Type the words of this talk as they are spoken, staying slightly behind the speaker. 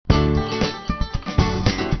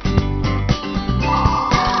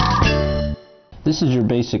This is your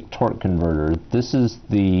basic torque converter. This is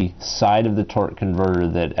the side of the torque converter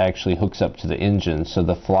that actually hooks up to the engine. So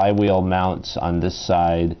the flywheel mounts on this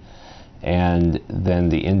side, and then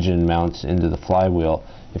the engine mounts into the flywheel.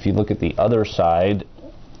 If you look at the other side,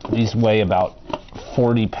 these weigh about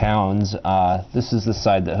 40 pounds. This is the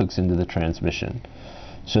side that hooks into the transmission.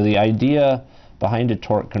 So the idea behind a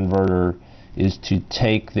torque converter is to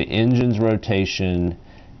take the engine's rotation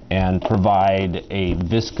and provide a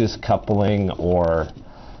viscous coupling, or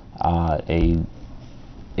a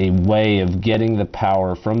way of getting the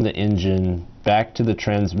power from the engine back to the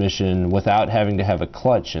transmission without having to have a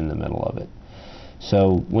clutch in the middle of it.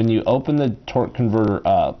 So when you open the torque converter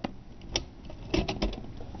up,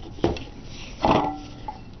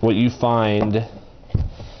 what you find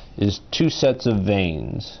is two sets of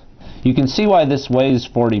vanes. You can see why this weighs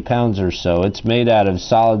 40 pounds or so. It's made out of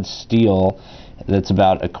solid steel that's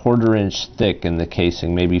about 1/4 inch thick in the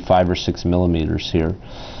casing, maybe 5 or 6 millimeters here.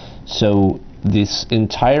 So this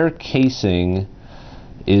entire casing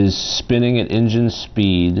is spinning at engine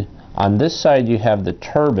speed. On this side you have the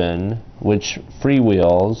turbine, which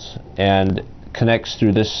freewheels and connects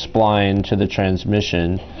through this spline to the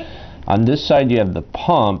transmission. On this side you have the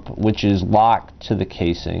pump, which is locked to the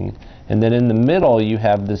casing. And then in the middle you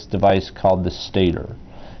have this device called the stator.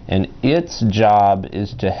 And its job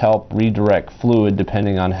is to help redirect fluid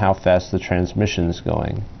depending on how fast the transmission is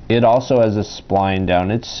going. It also has a spline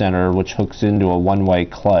down its center which hooks into a one-way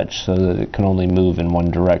clutch so that it can only move in one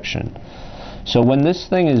direction. So when this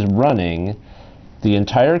thing is running, the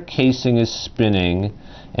entire casing is spinning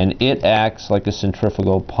and it acts like a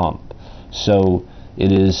centrifugal pump. So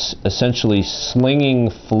it is essentially slinging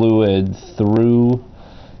fluid through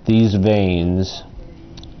these vanes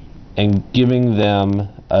and giving them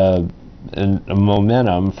a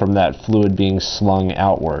momentum from that fluid being slung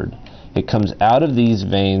outward. It comes out of these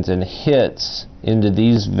vanes and hits into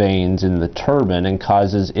these vanes in the turbine and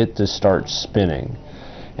causes it to start spinning.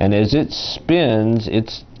 And as it spins,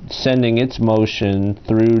 it's sending its motion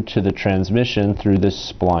through to the transmission through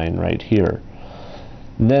this spline right here.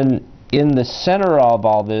 And then in the center of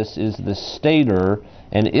all this is the stator,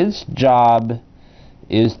 and its job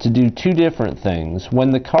is to do two different things.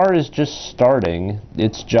 When the car is just starting,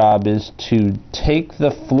 its job is to take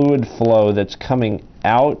the fluid flow that's coming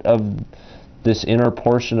out of this inner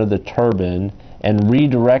portion of the turbine and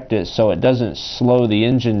redirect it so it doesn't slow the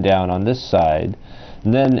engine down on this side.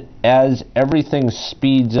 And then as everything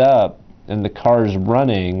speeds up and the car is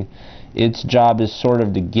running, its job is sort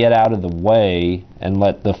of to get out of the way and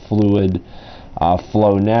let the fluid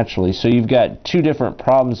flow naturally. So you've got two different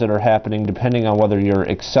problems that are happening depending on whether you're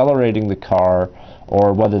accelerating the car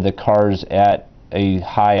or whether the car's at a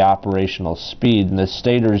high operational speed. And the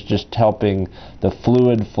stator is just helping the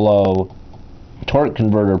fluid flow. Torque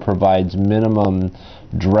converter provides minimum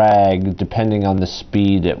drag depending on the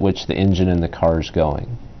speed at which the engine in the car is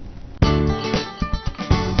going.